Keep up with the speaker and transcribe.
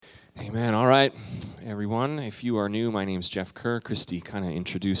Amen. All right, everyone. If you are new, my name's Jeff Kerr. Christy kind of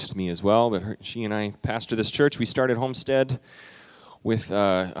introduced me as well, but she and I pastor this church. We started Homestead with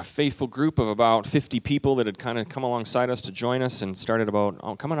a faithful group of about 50 people that had kind of come alongside us to join us and started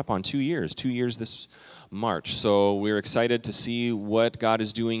about coming up on 2 years this March. So we're excited to see what God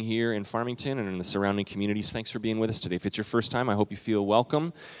is doing here in Farmington and in the surrounding communities. Thanks for being with us today. If it's your first time, I hope you feel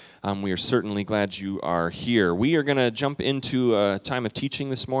welcome. We are certainly glad you are here. We are going to jump into a time of teaching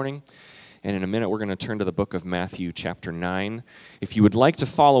this morning. And in a minute, we're going to turn to the book of Matthew, chapter 9. If you would like to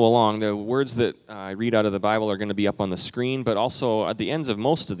follow along, the words that I read out of the Bible are going to be up on the screen, but also at the ends of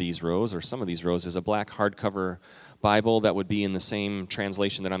most of these rows, or some of these rows, is a black hardcover Bible that would be in the same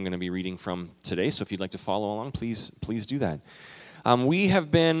translation that I'm going to be reading from today. So if you'd like to follow along, please do that. We have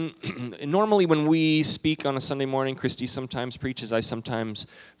been, normally when we speak on a Sunday morning, Christy sometimes preaches, I sometimes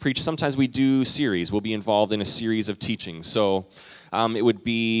preach. Sometimes we do series. We'll be involved in a series of teachings. So it would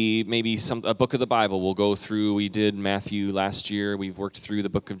be maybe a book of the Bible we'll go through. We did Matthew last year. We've worked through the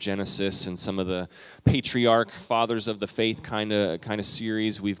book of Genesis and some of the patriarch, fathers of the faith kind of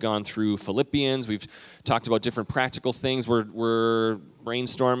series. We've gone through Philippians. We've talked about different practical things. We're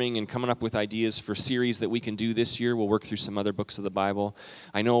brainstorming and coming up with ideas for series that we can do this year. We'll work through some other books of the Bible.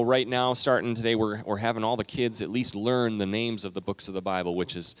 I know right now, starting today, we're having all the kids at least learn the names of the books of the Bible,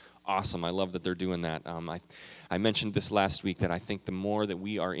 which is awesome. I love that they're doing that. I mentioned this last week that I think the more that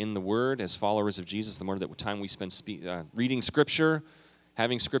we are in the Word as followers of Jesus, the more that time we spend reading Scripture,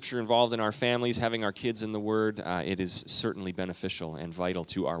 having Scripture involved in our families, having our kids in the Word, it is certainly beneficial and vital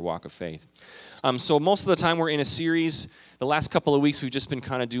to our walk of faith. So most of the time we're in a series. The last couple of weeks we've just been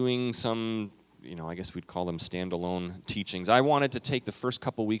kind of doing some, I guess we'd call them standalone teachings. I wanted to take the first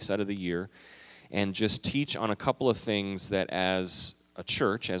couple weeks out of the year and just teach on a couple of things that as a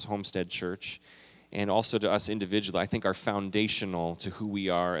church, as Homestead Church, and also to us individually, I think are foundational to who we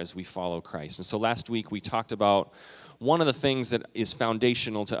are as we follow Christ. And so last week we talked about one of the things that is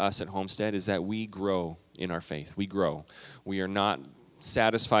foundational to us at Homestead is that we grow in our faith. We grow. We are not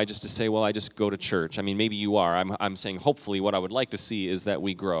satisfied just to say, well, I just go to church. I mean, maybe you are. I'm saying hopefully what I would like to see is that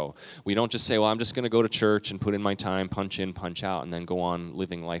we grow. We don't just say, well, I'm just going to go to church and put in my time, punch in, punch out, and then go on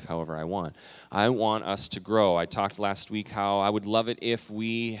living life however I want. I want us to grow. I talked last week how I would love it if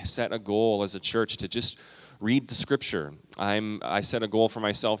we set a goal as a church to just read the Scripture. I set a goal for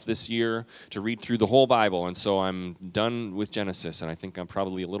myself this year to read through the whole Bible, and so I'm done with Genesis, and I think I'm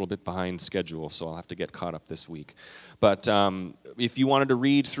probably a little bit behind schedule, so I'll have to get caught up this week. But if you wanted to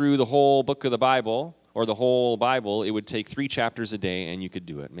read through the whole book of the Bible, or the whole Bible, it would take 3 chapters a day, and you could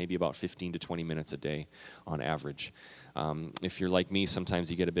do it, maybe about 15 to 20 minutes a day on average. If you're like me,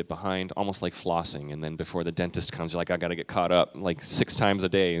 sometimes you get a bit behind, almost like flossing, and then before the dentist comes, you're like, I got to get caught up, like 6 times a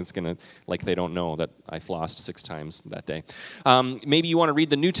day. It's going to, like they don't know that I flossed 6 times that day. Maybe you want to read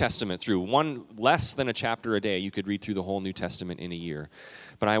the New Testament through. One less than a chapter a day, you could read through the whole New Testament in a year.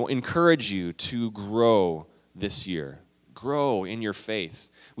 But I encourage you to grow this year. Grow in your faith.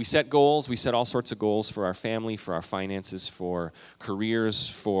 We set goals. We set all sorts of goals for our family, for our finances, for careers,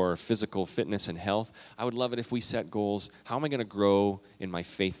 for physical fitness and health. I would love it if we set goals. How am I going to grow in my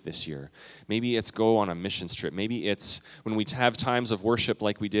faith this year? Maybe it's go on a missions trip. Maybe it's when we have times of worship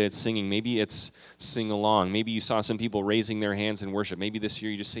like we did, singing. Maybe it's sing along. Maybe you saw some people raising their hands in worship. Maybe this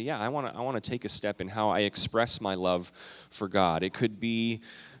year you just say, yeah, I want to take a step in how I express my love for God. It could be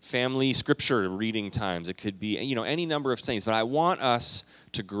family scripture reading times. It could be, any number of things. But I want us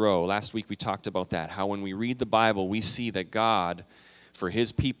to grow. Last week we talked about that, how when we read the Bible, we see that God, for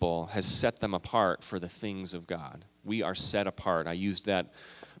His people, has set them apart for the things of God. We are set apart. I used that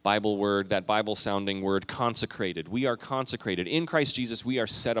Bible word, that Bible-sounding word, consecrated. We are consecrated. In Christ Jesus, we are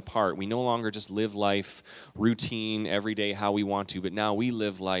set apart. We no longer just live life routine, every day, how we want to, but now we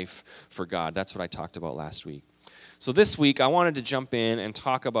live life for God. That's what I talked about last week. So this week, I wanted to jump in and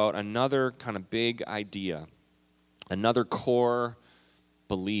talk about another kind of big idea, another core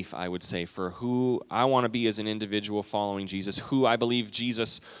belief, I would say, for who I want to be as an individual following Jesus, who I believe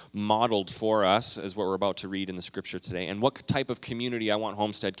Jesus modeled for us, is what we're about to read in the Scripture today, and what type of community I want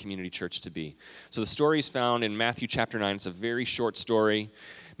Homestead Community Church to be. So the story is found in Matthew chapter 9. It's a very short story.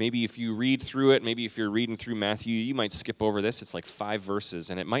 Maybe if you read through it, maybe if you're reading through Matthew, you might skip over this. It's like 5 verses,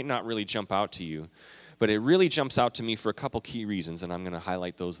 and it might not really jump out to you. But it really jumps out to me for a couple key reasons, and I'm going to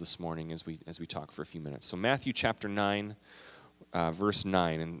highlight those this morning as we talk for a few minutes. So Matthew chapter 9, verse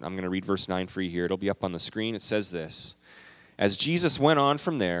 9, and I'm going to read verse 9 for you here. It'll be up on the screen. It says this: As Jesus went on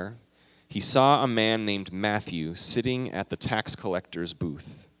from there, he saw a man named Matthew sitting at the tax collector's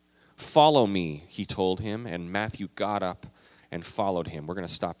booth. "Follow me," he told him, and Matthew got up and followed him. We're going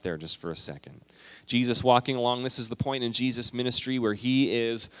to stop there just for a second. Jesus walking along, this is the point in Jesus' ministry where he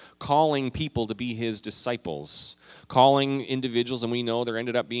is calling people to be his disciples, calling individuals, and we know there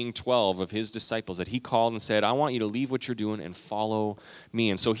ended up being 12 of his disciples that he called and said, I want you to leave what you're doing and follow me.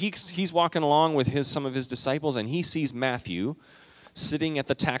 And so he's walking along with some of his disciples, and he sees Matthew sitting at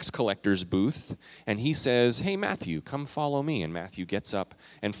the tax collector's booth, and he says, hey, Matthew, come follow me. And Matthew gets up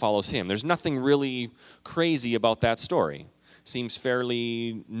and follows him. There's nothing really crazy about that story. Seems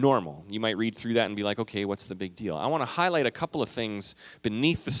fairly normal. You might read through that and be like, okay, what's the big deal? I want to highlight a couple of things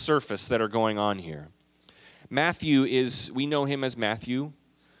beneath the surface that are going on here. Matthew we know him as Matthew.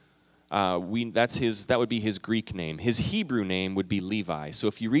 That would be his Greek name. His Hebrew name would be Levi. So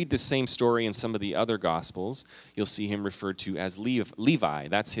if you read the same story in some of the other Gospels, you'll see him referred to as Levi.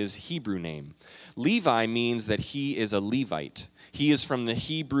 That's his Hebrew name. Levi means that he is a Levite. He is from the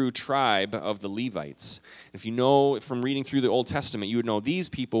Hebrew tribe of the Levites. If you know from reading through the Old Testament, you would know these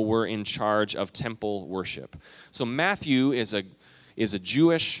people were in charge of temple worship. So Matthew is a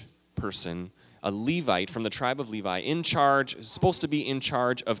Jewish person, a Levite from the tribe of Levi, supposed to be in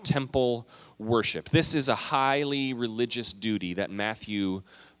charge of temple worship. This is a highly religious duty that Matthew,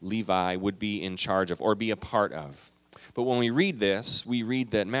 Levi, would be in charge of or be a part of. But when we read this, we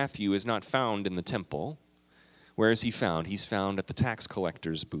read that Matthew is not found in the temple. Where is he found? He's found at the tax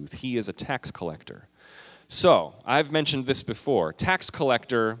collector's booth. He is a tax collector. So, I've mentioned this before. Tax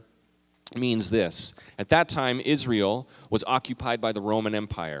collector means this. At that time, Israel was occupied by the Roman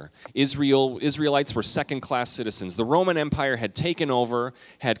Empire. Israelites were second-class citizens. The Roman Empire had taken over,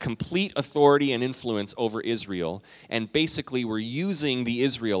 had complete authority and influence over Israel, and basically were using the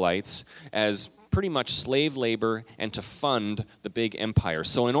Israelites as pretty much slave labor and to fund the big empire.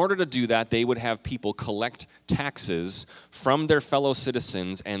 So in order to do that, they would have people collect taxes from their fellow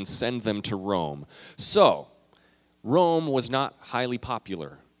citizens and send them to Rome. So, Rome was not highly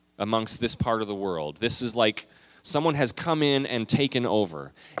popular amongst this part of the world. This is like someone has come in and taken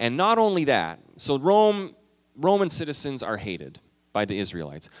over. And not only that, so Roman citizens are hated by the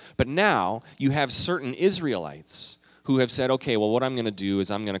Israelites. But now you have certain Israelites who have said, okay, well, what I'm going to do is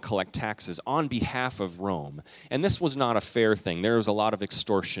I'm going to collect taxes on behalf of Rome. And this was not a fair thing. There was a lot of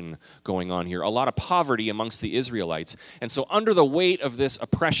extortion going on here, a lot of poverty amongst the Israelites. And so under the weight of this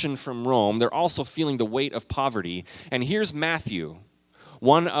oppression from Rome, they're also feeling the weight of poverty. And here's Matthew,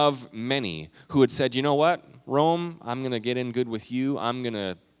 one of many who had said, you know what, Rome, I'm going to get in good with you. I'm going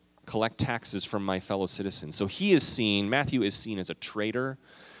to collect taxes from my fellow citizens. So Matthew is seen as a traitor,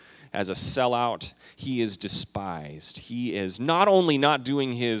 as a sellout. He is despised. He is not only not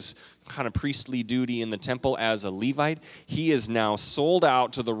doing his kind of priestly duty in the temple as a Levite, he is now sold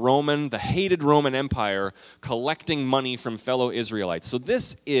out to the hated Roman Empire, collecting money from fellow Israelites. So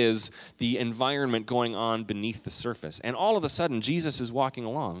this is the environment going on beneath the surface. And all of a sudden, Jesus is walking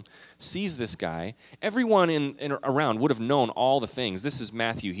along, sees this guy. Everyone around would have known all the things. This is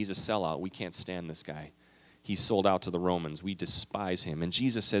Matthew. He's a sellout. We can't stand this guy. He's sold out to the Romans. We despise him. And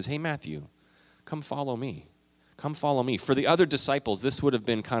Jesus says, hey, Matthew, come follow me. Come follow me. For the other disciples, this would have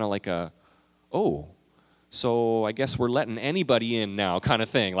been kind of like so I guess we're letting anybody in now kind of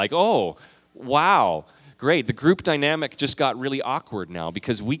thing. Like, oh, wow, great. The group dynamic just got really awkward now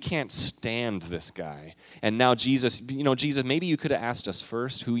because we can't stand this guy. And now Jesus, maybe you could have asked us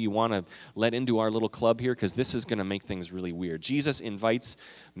first who you want to let into our little club here because this is going to make things really weird. Jesus invites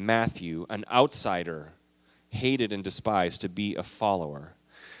Matthew, an outsider, hated and despised, to be a follower.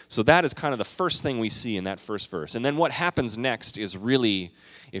 So that is kind of the first thing we see in that first verse. And then what happens next is really,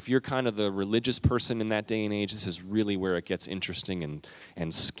 if you're kind of the religious person in that day and age, this is really where it gets interesting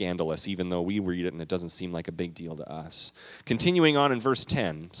and scandalous, even though we read it and it doesn't seem like a big deal to us. Continuing on in verse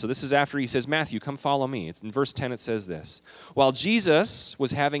 10. So this is after he says, Matthew, come follow me. It's in verse 10 it says this. While Jesus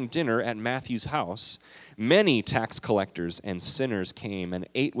was having dinner at Matthew's house, many tax collectors and sinners came and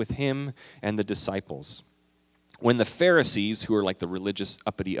ate with him and the disciples. When the Pharisees, who are like the religious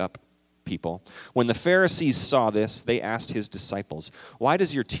uppity-up people, when the Pharisees saw this, they asked his disciples, why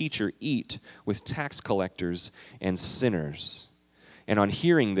does your teacher eat with tax collectors and sinners? And on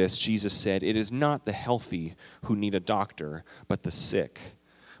hearing this, Jesus said, it is not the healthy who need a doctor, but the sick.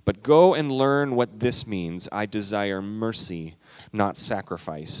 But go and learn what this means. I desire mercy, not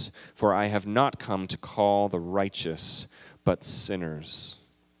sacrifice, for I have not come to call the righteous, but sinners.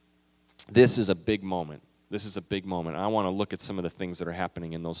 This is a big moment. This is a big moment. I want to look at some of the things that are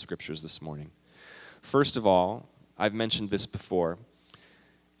happening in those scriptures this morning. First of all, I've mentioned this before.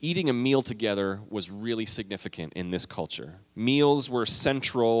 Eating a meal together was really significant in this culture. Meals were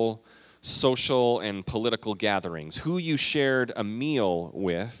central social and political gatherings. Who you shared a meal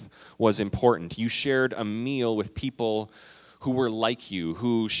with was important. You shared a meal with people who were like you,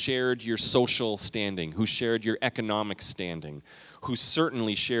 who shared your social standing, who shared your economic standing, who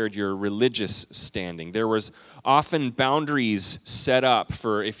certainly shared your religious standing. There was often boundaries set up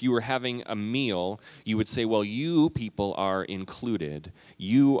for if you were having a meal, you would say, well, you people are included.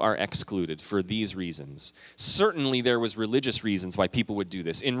 You are excluded for these reasons. Certainly there was religious reasons why people would do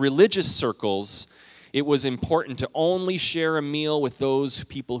this. In religious circles, it was important to only share a meal with those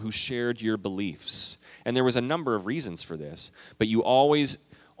people who shared your beliefs. And there was a number of reasons for this, but you always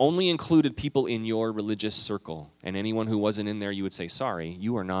only included people in your religious circle. And anyone who wasn't in there, you would say, sorry,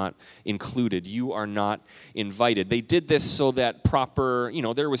 you are not included. You are not invited. They did this so that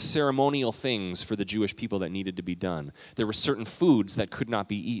there was ceremonial things for the Jewish people that needed to be done. There were certain foods that could not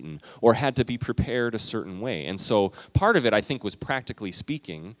be eaten or had to be prepared a certain way. And so part of it, I think, was practically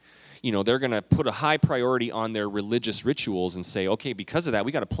speaking, they're going to put a high priority on their religious rituals and say, okay, because of that,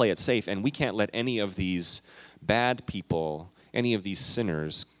 we got to play it safe, and we can't let any of these bad people, any of these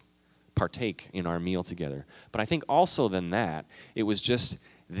sinners, partake in our meal together. But I think also than that, it was just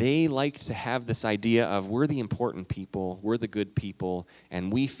they liked to have this idea of we're the important people, we're the good people,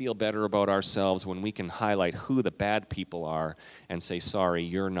 and we feel better about ourselves when we can highlight who the bad people are and say, sorry,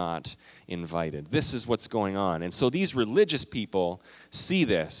 you're not invited. This is what's going on. And so these religious people see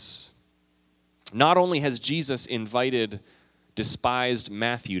this. Not only has Jesus invited despised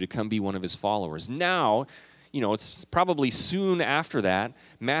Matthew to come be one of his followers, now, it's probably soon after that,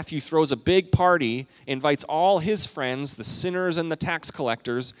 Matthew throws a big party, invites all his friends, the sinners and the tax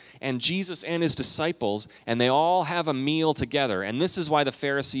collectors, and Jesus and his disciples, and they all have a meal together. And this is why the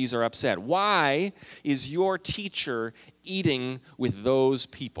Pharisees are upset. Why is your teacher eating with those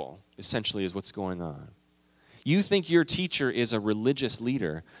people? Essentially is what's going on. You think your teacher is a religious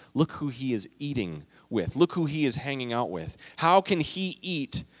leader. Look who he is eating with. Look who he is hanging out with. How can he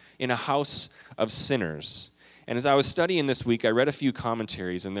eat in a house of sinners? And as I was studying this week, I read a few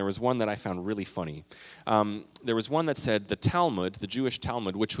commentaries, and there was one that I found really funny. There was one that said the Talmud, the Jewish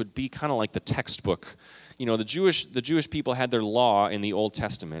Talmud, which would be kind of like the textbook. The Jewish people had their law in the Old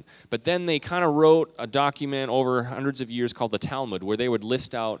Testament, but then they kind of wrote a document over hundreds of years called the Talmud, where they would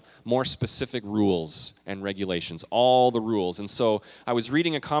list out more specific rules and regulations, all the rules. And so I was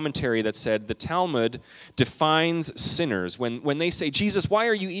reading a commentary that said the Talmud defines sinners. When they say, Jesus, why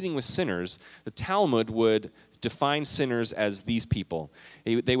are you eating with sinners? The Talmud would define sinners as these people.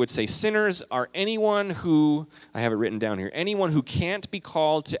 They would say sinners are anyone who, I have it written down here, anyone who can't be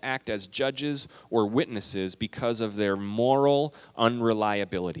called to act as judges or witnesses because of their moral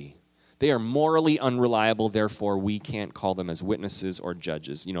unreliability. They are morally unreliable, therefore we can't call them as witnesses or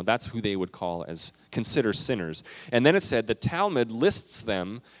judges. That's who they would consider sinners. And then it said the Talmud lists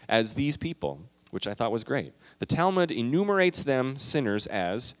them as these people, which I thought was great. The Talmud enumerates them, sinners,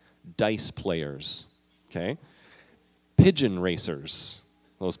 as dice players. Okay? Pigeon racers,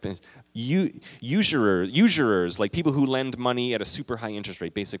 usurers, like people who lend money at a super high interest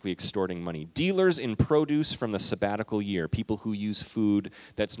rate, basically extorting money. Dealers in produce from the sabbatical year, people who use food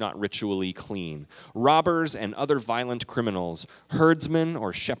that's not ritually clean. Robbers and other violent criminals, herdsmen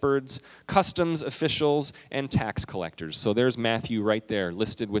or shepherds, customs officials, and tax collectors. So there's Matthew right there,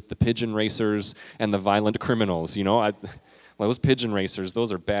 listed with the pigeon racers and the violent criminals. Those pigeon racers,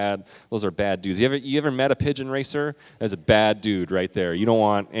 those are bad dudes. You ever met a pigeon racer? That's a bad dude right there. You don't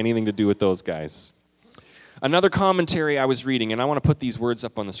want anything to do with those guys. Another commentary I was reading, and I want to put these words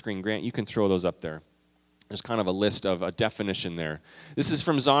up on the screen. Grant, you can throw those up there. There's kind of a list of a definition there. This is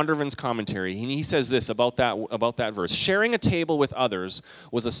from Zondervan's commentary, and he says this about that verse. Sharing a table with others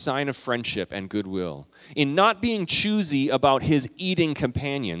was a sign of friendship and goodwill. In not being choosy about his eating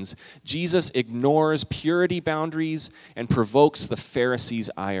companions, Jesus ignores purity boundaries and provokes the Pharisees'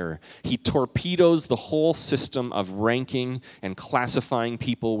 ire. He torpedoes the whole system of ranking and classifying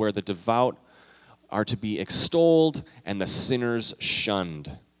people where the devout are to be extolled and the sinners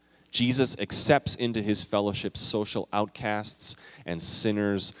shunned. Jesus accepts into his fellowship social outcasts and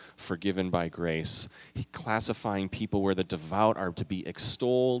sinners forgiven by grace. He classifying people where the devout are to be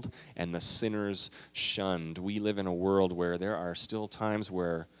extolled and the sinners shunned. We live in a world where there are still times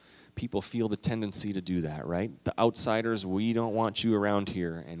where people feel the tendency to do that, right? The outsiders, we don't want you around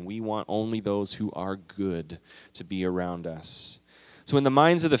here, and we want only those who are good to be around us. So in the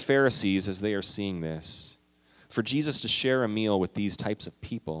minds of the Pharisees, as they are seeing this, for Jesus to share a meal with these types of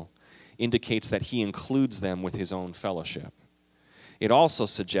people indicates that he includes them with his own fellowship. It also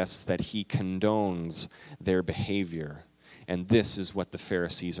suggests that he condones their behavior. And this is what the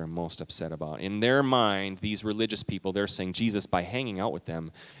Pharisees are most upset about. In their mind, these religious people, they're saying, Jesus, by hanging out with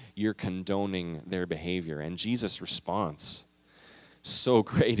them, you're condoning their behavior. And Jesus' response so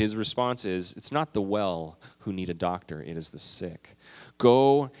great. His response is, it's not the well who need a doctor, it is the sick.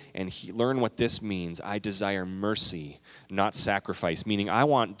 Go and learn what this means. I desire mercy, not sacrifice, meaning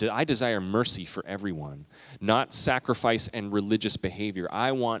I desire mercy for everyone, not sacrifice and religious behavior.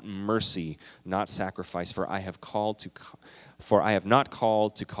 I want mercy, not sacrifice, for I have not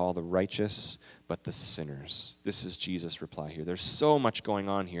called to call the righteous, but the sinners. This is Jesus' reply here. There's so much going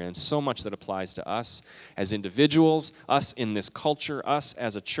on here, and so much that applies to us as individuals, us in this culture, us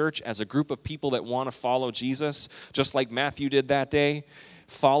as a church, as a group of people that want to follow Jesus, just like Matthew did that day,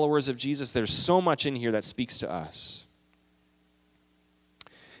 followers of Jesus. There's so much in here that speaks to us.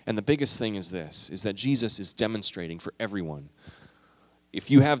 And the biggest thing is this, is that Jesus is demonstrating for everyone. If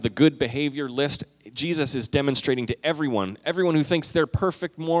you have the good behavior list, Jesus is demonstrating to everyone who thinks they're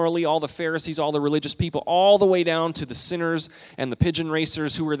perfect morally, all the Pharisees, all the religious people, all the way down to the sinners and the pigeon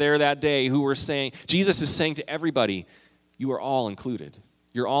racers who were there that day, who were saying, Jesus is saying to everybody, you are all included.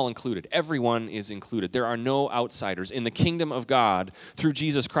 You're all included. Everyone is included. There are no outsiders. In the kingdom of God, through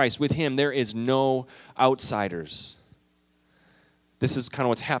Jesus Christ, with him, there is no outsiders. This is kind of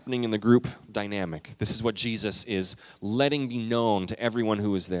what's happening in the group dynamic. This is what Jesus is letting be known to everyone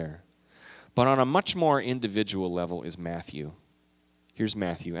who is there. But on a much more individual level is Matthew. Here's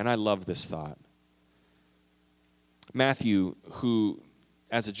Matthew, and I love this thought. Matthew, who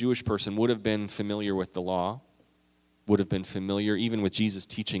as a Jewish person would have been familiar with the law, would have been familiar even with Jesus'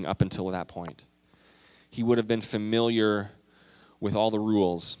 teaching up until that point. He would have been familiar with all the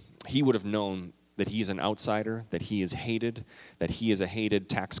rules. He would have known that he is an outsider, that he is hated, that he is a hated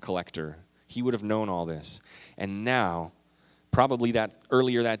tax collector. He would have known all this. And now, probably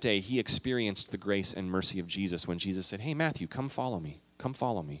earlier that day, he experienced the grace and mercy of Jesus when Jesus said, hey, Matthew, come follow me. Come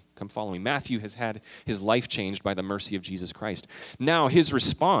follow me. Come follow me. Matthew has had his life changed by the mercy of Jesus Christ. Now his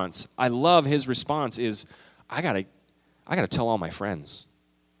response, I love his response, is I gotta tell all my friends.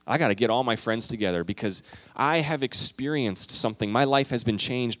 I got to get all my friends together because I have experienced something. My life has been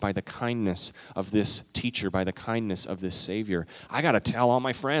changed by the kindness of this teacher, by the kindness of this Savior. I got to tell all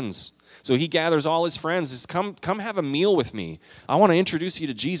my friends. So he gathers all his friends. Says, come have a meal with me. I want to introduce you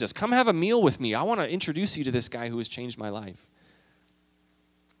to Jesus. Come have a meal with me. I want to introduce you to this guy who has changed my life.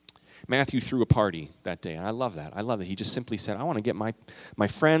 Matthew threw a party that day, and I love that. I love that. He just simply said, I want to get my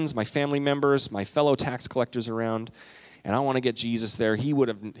friends, my family members, my fellow tax collectors around, and I want to get Jesus there. He would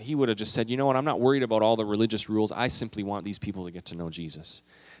have just said, you know what, I'm not worried about all the religious rules. I simply want these people to get to know Jesus.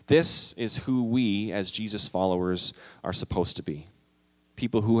 This is who we, as Jesus followers, are supposed to be.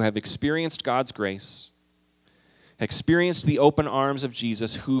 People who have experienced God's grace, experienced the open arms of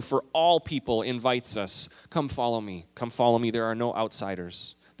Jesus, who for all people invites us, come follow me, come follow me. There are no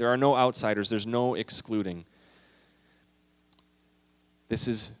outsiders. There are no outsiders. There's no excluding. This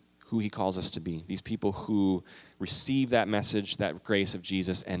is who he calls us to be. These people who receive that message, that grace of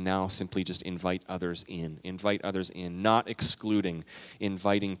Jesus, and now simply just invite others in, not excluding,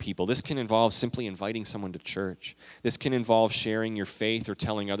 inviting people. This can involve simply inviting someone to church. This can involve sharing your faith or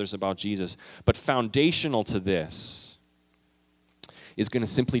telling others about Jesus. But foundational to this is going to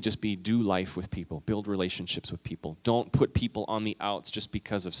simply just be do life with people, build relationships with people. Don't put people on the outs just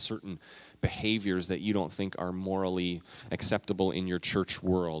because of certain behaviors that you don't think are morally acceptable in your church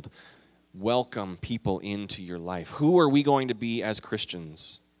world. Welcome people into your life. Who are we going to be as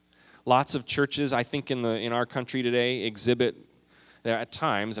Christians? Lots of churches, I think in our country today, exhibit there at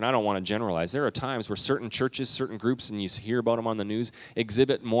times, and I don't want to generalize, there are times where certain churches, certain groups, and you hear about them on the news,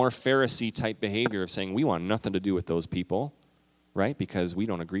 exhibit more Pharisee-type behavior of saying, we want nothing to do with those people. Right? Because we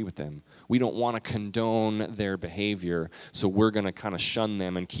don't agree with them. We don't want to condone their behavior, so we're going to kind of shun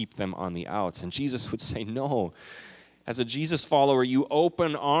them and keep them on the outs. And Jesus would say, no. As a Jesus follower, you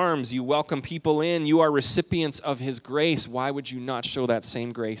open arms, you welcome people in, you are recipients of his grace. Why would you not show that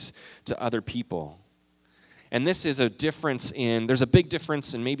same grace to other people? And this is there's a big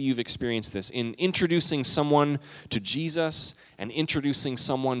difference, and maybe you've experienced this, in introducing someone to Jesus and introducing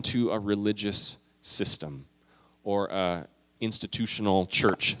someone to a religious system or a institutional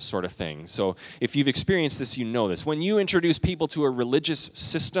church sort of thing. So if you've experienced this, you know this. When you introduce people to a religious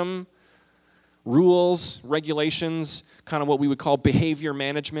system, rules, regulations, kind of what we would call behavior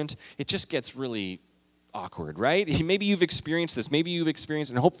management, it just gets really awkward, right? Maybe you've experienced this. Maybe you've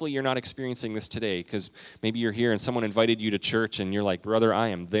experienced, and hopefully you're not experiencing this today, because maybe you're here and someone invited you to church and you're like, brother, I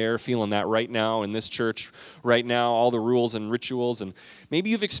am there feeling that right now in this church, right now, all the rules and rituals. And maybe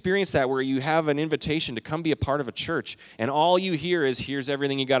you've experienced that where you have an invitation to come be a part of a church, and all you hear is, here's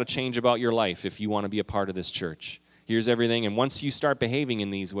everything you got to change about your life if you want to be a part of this church. Here's everything, and once you start behaving in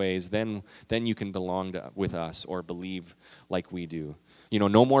these ways, then you can belong with us or believe like we do.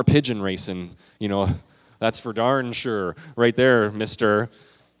 No more pigeon racing, That's for darn sure. Right there, mister.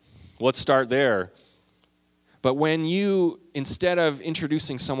 Let's start there. But when you, instead of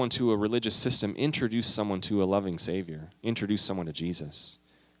introducing someone to a religious system, introduce someone to a loving Savior, introduce someone to Jesus.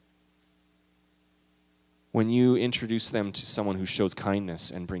 When you introduce them to someone who shows kindness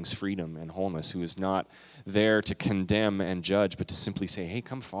and brings freedom and wholeness, who is not there to condemn and judge, but to simply say, hey,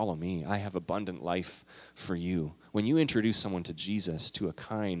 come follow me. I have abundant life for you. When you introduce someone to Jesus, to a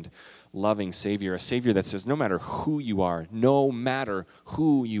kind, loving Savior, a Savior that says, no matter who you are,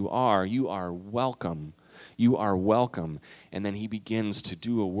 you are welcome. You are welcome. And then he begins to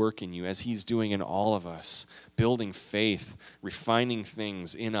do a work in you, as he's doing in all of us, building faith, refining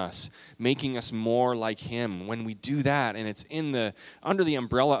things in us, making us more like him. When we do that, and it's under the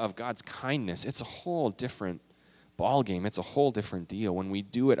umbrella of God's kindness, it's a whole different ball game. It's a whole different deal. When we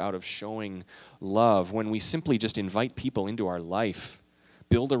do it out of showing love, when we simply just invite people into our life,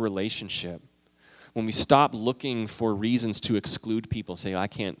 build a relationship, when we stop looking for reasons to exclude people, say, I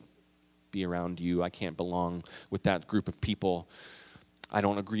can't be around you, I can't belong with that group of people, I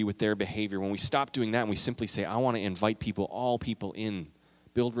don't agree with their behavior. When we stop doing that and we simply say, I want to invite people, all people in,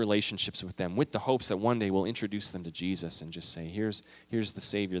 build relationships with them with the hopes that one day we'll introduce them to Jesus and just say, here's the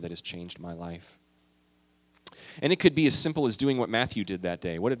Savior that has changed my life. And it could be as simple as doing what Matthew did that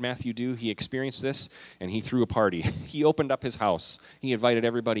day. What did Matthew do? He experienced this, and he threw a party. He opened up his house. He invited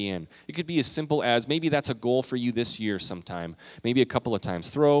everybody in. It could be as simple as, maybe that's a goal for you this year sometime, maybe a couple of times.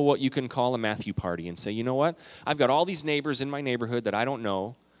 Throw what you can call a Matthew party and say, you know what? I've got all these neighbors in my neighborhood that I don't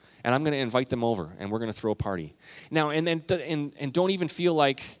know, and I'm going to invite them over, and we're going to throw a party. Now, and don't even feel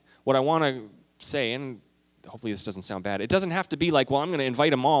like what I want to say, and hopefully this doesn't sound bad. It doesn't have to be like, well, I'm going to invite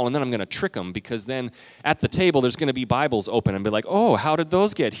them all, and then I'm going to trick them, because then at the table there's going to be Bibles open and be like, oh, how did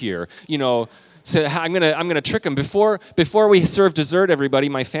those get here? So I'm going to trick them. Before we serve dessert, everybody,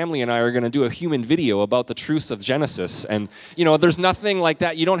 my family and I are going to do a human video about the truths of Genesis, and there's nothing like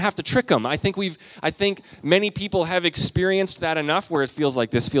that. You don't have to trick them. I think many people have experienced that enough where it feels like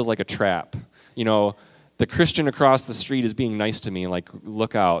this feels like a trap. The Christian across the street is being nice to me, like,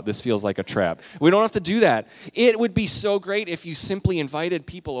 look out, this feels like a trap. We don't have to do that. It would be so great if you simply invited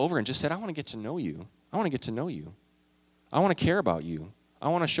people over and just said, I want to get to know you. I want to get to know you. I want to care about you. I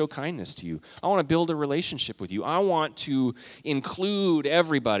want to show kindness to you. I want to build a relationship with you. I want to include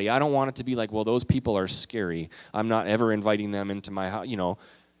everybody. I don't want it to be like, well, those people are scary. I'm not ever inviting them into my house.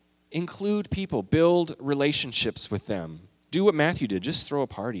 Include people. Build relationships with them. Do what Matthew did. Just throw a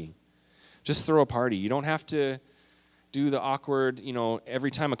party. Just throw a party. You don't have to do the awkward,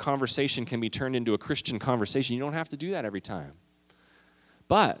 every time a conversation can be turned into a Christian conversation. You don't have to do that every time.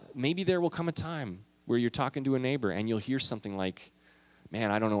 But maybe there will come a time where you're talking to a neighbor and you'll hear something like,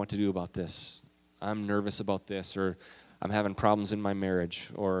 man, I don't know what to do about this. I'm nervous about this, or I'm having problems in my marriage,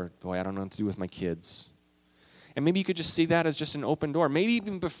 or boy, I don't know what to do with my kids. And maybe you could just see that as just an open door. Maybe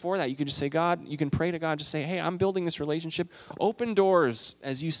even before that, you could just say, God, you can pray to God, just say, hey, I'm building this relationship. Open doors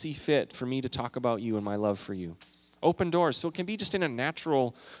as you see fit for me to talk about you and my love for you. Open doors. So it can be just in a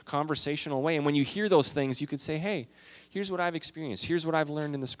natural, conversational way. And when you hear those things, you could say, hey, here's what I've experienced. Here's what I've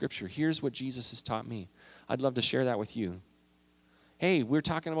learned in the Scripture. Here's what Jesus has taught me. I'd love to share that with you. Hey, we're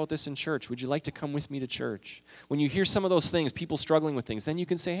talking about this in church. Would you like to come with me to church? When you hear some of those things, people struggling with things, then you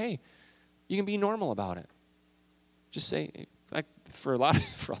can say, hey, you can be normal about it. Just say, like, for a lot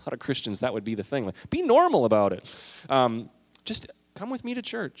of Christians, that would be the thing. Like, be normal about it. Just come with me to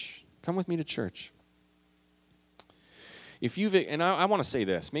church. Come with me to church. And I want to say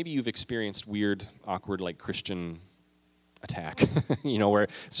this, maybe you've experienced weird, awkward, like Christian attack, where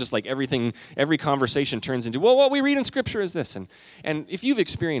it's just like every conversation turns into, well, what we read in Scripture is this. And if you've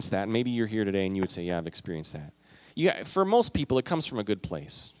experienced that, and maybe you're here today and you would say, yeah, I've experienced that. For most people, it comes from a good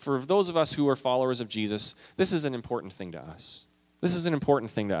place. For those of us who are followers of Jesus, this is an important thing to us. This is an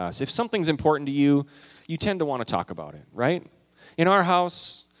important thing to us. If something's important to you, you tend to want to talk about it, right? In our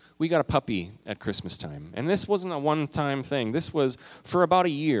house, we got a puppy at Christmas time. And this wasn't a one-time thing. This was, for about a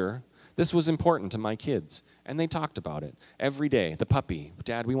year, this was important to my kids. And they talked about it every day. The puppy.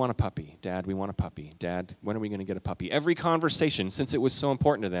 Dad, we want a puppy. Dad, we want a puppy. Dad, when are we going to get a puppy? Every conversation, since it was so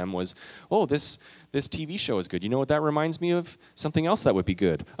important to them, was, oh, this TV show is good. You know what that reminds me of? Something else that would be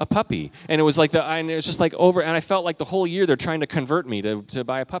good. A puppy. And it was like, and it was just like over, and I felt like the whole year they're trying to convert me to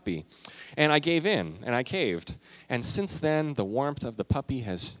buy a puppy. And I gave in, and I caved. And since then, the warmth of the puppy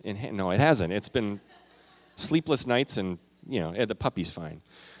has, no, it hasn't. It's been sleepless nights, and, the puppy's fine.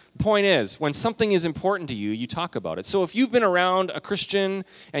 The point is, when something is important to you, you talk about it. So if you've been around a Christian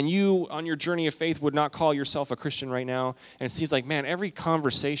and you, on your journey of faith, would not call yourself a Christian right now, and it seems like, man, every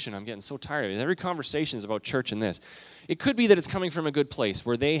conversation, I'm getting so tired of it, every conversation is about church and this. It could be that it's coming from a good place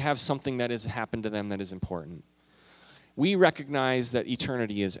where they have something that has happened to them that is important. We recognize that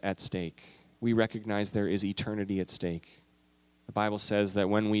eternity is at stake. We recognize there is eternity at stake. The Bible says that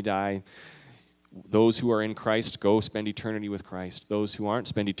when we die, those who are in Christ go spend eternity with Christ. Those who aren't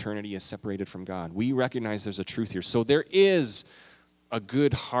spend eternity as separated from God. We recognize there's a truth here. So there is a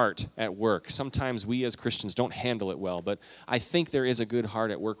good heart at work. Sometimes we as Christians don't handle it well, but I think there is a good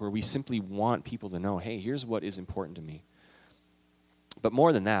heart at work where we simply want people to know, hey, here's what is important to me. But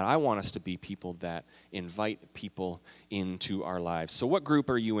more than that, I want us to be people that invite people into our lives. So what group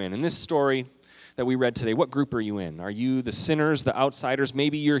are you in? In this story that we read today, what group are you in? Are you the sinners, the outsiders?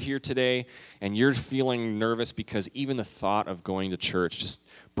 Maybe you're here today and you're feeling nervous because even the thought of going to church just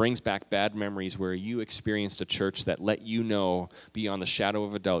brings back bad memories where you experienced a church that let you know beyond the shadow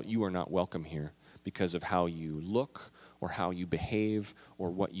of a doubt you are not welcome here because of how you look or how you behave or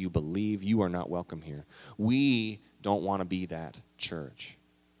what you believe. You are not welcome here. We don't want to be that church.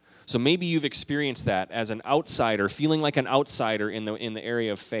 So maybe you've experienced that as an outsider, feeling like an outsider in the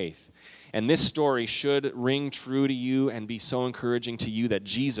area of faith. And this story should ring true to you and be so encouraging to you that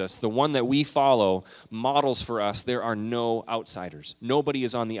Jesus, the one that we follow, models for us there are no outsiders. Nobody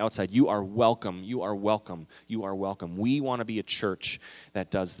is on the outside. You are welcome. You are welcome. You are welcome. We want to be a church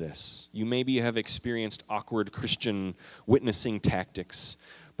that does this. You maybe have experienced awkward Christian witnessing tactics,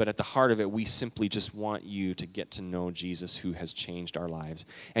 but at the heart of it, we simply just want you to get to know Jesus who has changed our lives.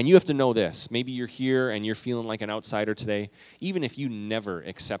 And you have to know this. Maybe you're here and you're feeling like an outsider today. Even if you never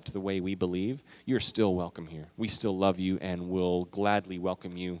accept the way we believe, you're still welcome here. We still love you and will gladly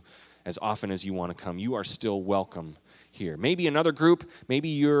welcome you as often as you want to come. You are still welcome here. Maybe another group, maybe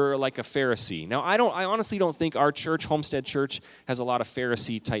you're like a Pharisee. Now, I honestly don't think our church, Homestead Church, has a lot of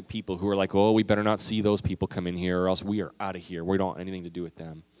Pharisee-type people who are like, oh, we better not see those people come in here or else we are out of here. We don't want anything to do with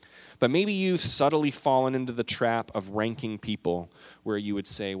them. But maybe you've subtly fallen into the trap of ranking people where you would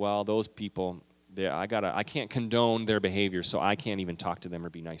say, well, those people, I can't condone their behavior, so I can't even talk to them or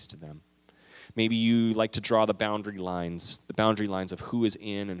be nice to them. Maybe you like to draw the boundary lines of who is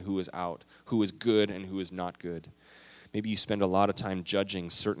in and who is out, who is good and who is not good. Maybe you spend a lot of time judging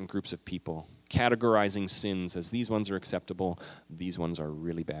certain groups of people, categorizing sins as these ones are acceptable, these ones are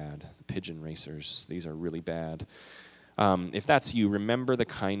really bad. Pigeon racers, these are really bad. If that's you, remember the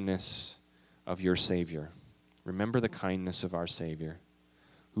kindness of your Savior. Remember the kindness of our Savior,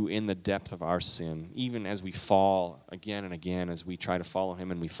 who in the depth of our sin, even as we fall again and again, as we try to follow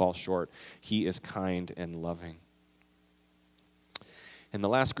him and we fall short, he is kind and loving. And the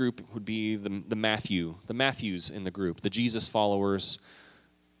last group would be the Matthews in the group, the Jesus followers.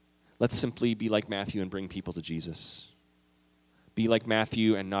 Let's simply be like Matthew and bring people to Jesus. Be like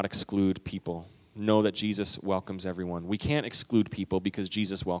Matthew and not exclude people. Know that Jesus welcomes everyone. We can't exclude people because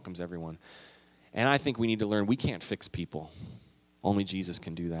Jesus welcomes everyone. And I think we need to learn we can't fix people. Only Jesus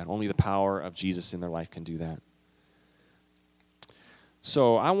can do that. Only the power of Jesus in their life can do that.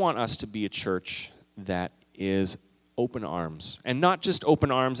 So I want us to be a church that is open arms. And not just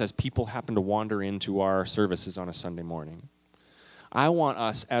open arms as people happen to wander into our services on a Sunday morning. I want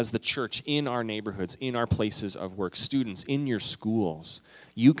us as the church in our neighborhoods, in our places of work, students, in your schools,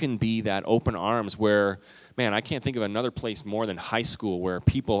 you can be that open arms where, man, I can't think of another place more than high school where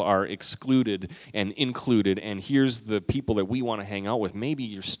people are excluded and included, and here's the people that we want to hang out with. Maybe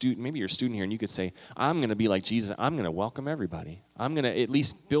you're a student here, and you could say, I'm going to be like Jesus. I'm going to welcome everybody. I'm going to at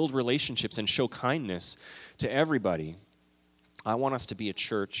least build relationships and show kindness to everybody. I want us to be a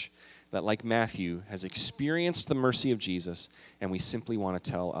church that, like Matthew, has experienced the mercy of Jesus, and we simply want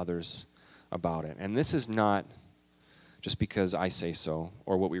to tell others about it. And this is not just because I say so,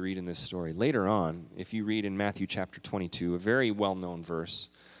 or what we read in this story. Later on, if you read in Matthew chapter 22, a very well-known verse,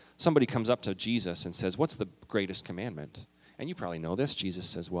 somebody comes up to Jesus and says, what's the greatest commandment? And you probably know this. Jesus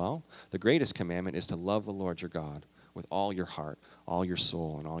says, well, the greatest commandment is to love the Lord your God with all your heart, all your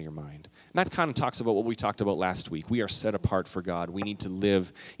soul, and all your mind. And that kind of talks about what we talked about last week. We are set apart for God. We need to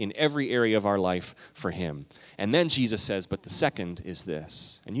live in every area of our life for him. And then Jesus says, but the second is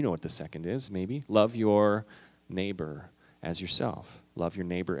this. And you know what the second is, maybe. Love your neighbor as yourself. Love your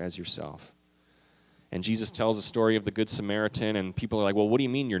neighbor as yourself. And Jesus tells a story of the Good Samaritan, and people are like, well, what do you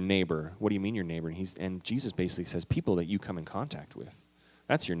mean your neighbor? What do you mean your neighbor? And Jesus basically says, people that you come in contact with.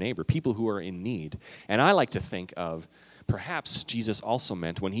 That's your neighbor, people who are in need. And I like to think of, perhaps Jesus also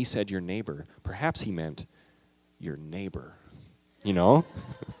meant, when he said your neighbor, perhaps he meant your neighbor. You know?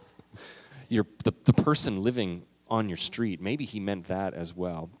 The person living on your street. Maybe he meant that as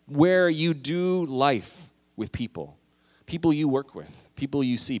well. Where you do life with people. People you work with, people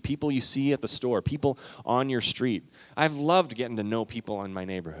you see at the store, people on your street. I've loved getting to know people in my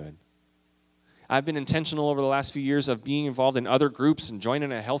neighborhood. I've been intentional over the last few years of being involved in other groups and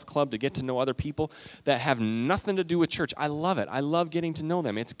joining a health club to get to know other people that have nothing to do with church. I love it. I love getting to know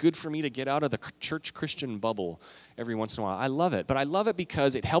them. It's good for me to get out of the church Christian bubble every once in a while. I love it. But I love it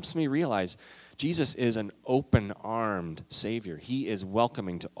because it helps me realize Jesus is an open-armed Savior. He is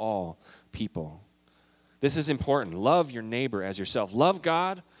welcoming to all people. This is important. Love your neighbor as yourself. Love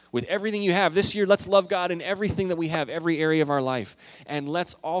God with everything you have. This year, let's love God in everything that we have, every area of our life. And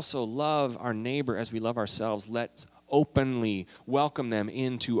let's also love our neighbor as we love ourselves. Let's openly welcome them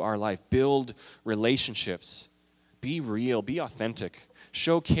into our life. Build relationships. Be real. Be authentic.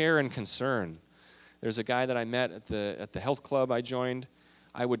 Show care and concern. There's a guy that I met at the health club I joined.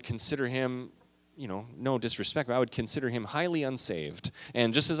 I would consider him, no disrespect, but I would consider him highly unsaved,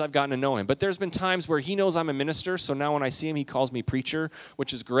 and just as I've gotten to know him. But there's been times where he knows I'm a minister, so now when I see him, he calls me preacher,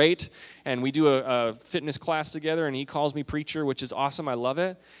 which is great, and we do a fitness class together, and he calls me preacher, which is awesome. I love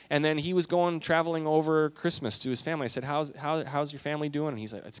it. And then he was traveling over Christmas to his family. I said, how's your family doing? And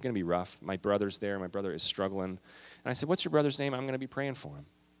he's like, it's going to be rough. My brother's there. My brother is struggling. And I said, what's your brother's name? I'm going to be praying for him.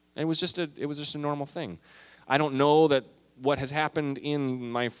 And it was just a normal thing. I don't know that what has happened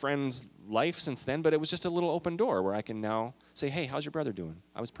in my friend's life since then, but it was just a little open door where I can now say, hey, how's your brother doing?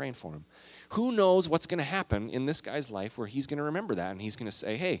 I was praying for him. Who knows what's going to happen in this guy's life where he's going to remember that, and he's going to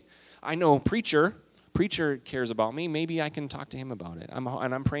say, hey, I know preacher cares about me. Maybe I can talk to him about it.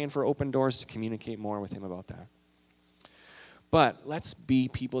 I'm praying for open doors to communicate more with him about that. But let's be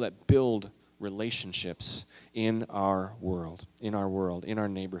people that build relationships in our world, in our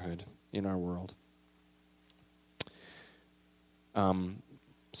neighborhood, in our world.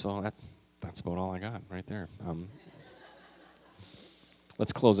 So that's about all I got right there.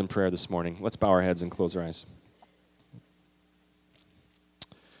 Let's close in prayer this morning. Let's bow our heads and close our eyes.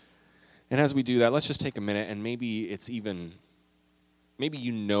 And as we do that, let's just take a minute, and maybe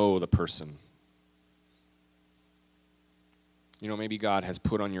you know the person. Maybe God has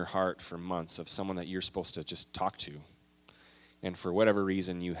put on your heart for months of someone that you're supposed to just talk to. And for whatever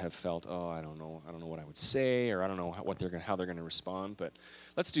reason, you have felt, I don't know what I would say, or I don't know how they're going to respond. But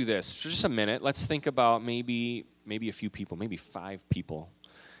let's do this for just a minute. Let's think about maybe a few people, maybe 5 people,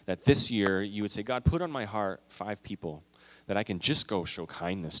 that this year you would say, God, put on my heart 5 people that I can just go show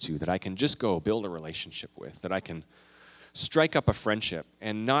kindness to, that I can just go build a relationship with, that I can strike up a friendship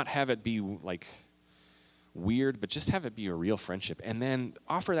and not have it be like weird, but just have it be a real friendship. And then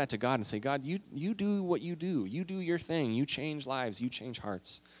offer that to God and say, God, you do what you do. You do your thing. You change lives. You change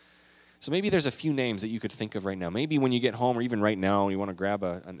hearts. So maybe there's a few names that you could think of right now. Maybe when you get home, or even right now, you want to grab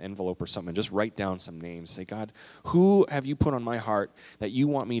an envelope or something and just write down some names. Say, God, who have you put on my heart that you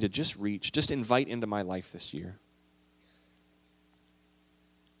want me to just reach, just invite into my life this year?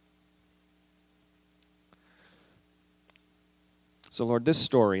 So, Lord, this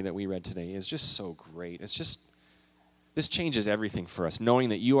story that we read today is just so great. This changes everything for us, knowing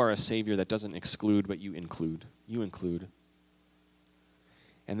that you are a Savior that doesn't exclude, but you include. You include.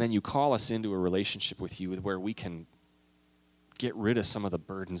 And then you call us into a relationship with you where we can get rid of some of the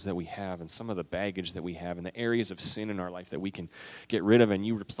burdens that we have and some of the baggage that we have and the areas of sin in our life that we can get rid of, and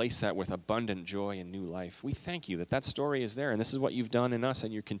you replace that with abundant joy and new life. We thank you that story is there, and this is what you've done in us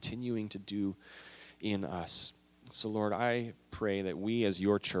and you're continuing to do in us. So, Lord, I pray that we as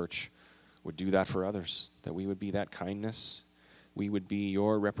your church would do that for others, that we would be that kindness. We would be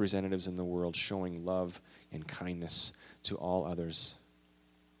your representatives in the world, showing love and kindness to all others.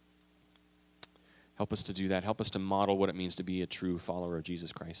 Help us to do that. Help us to model what it means to be a true follower of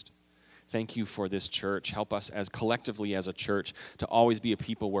Jesus Christ. Thank you for this church. Help us as collectively as a church to always be a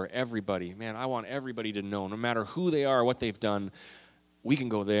people where everybody, I want everybody to know, no matter who they are or what they've done, we can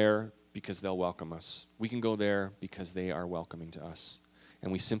go there because they'll welcome us. We can go there because they are welcoming to us. And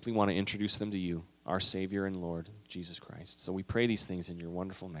we simply want to introduce them to you, our Savior and Lord, Jesus Christ. So we pray these things in your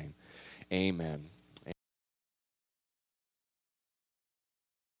wonderful name. Amen.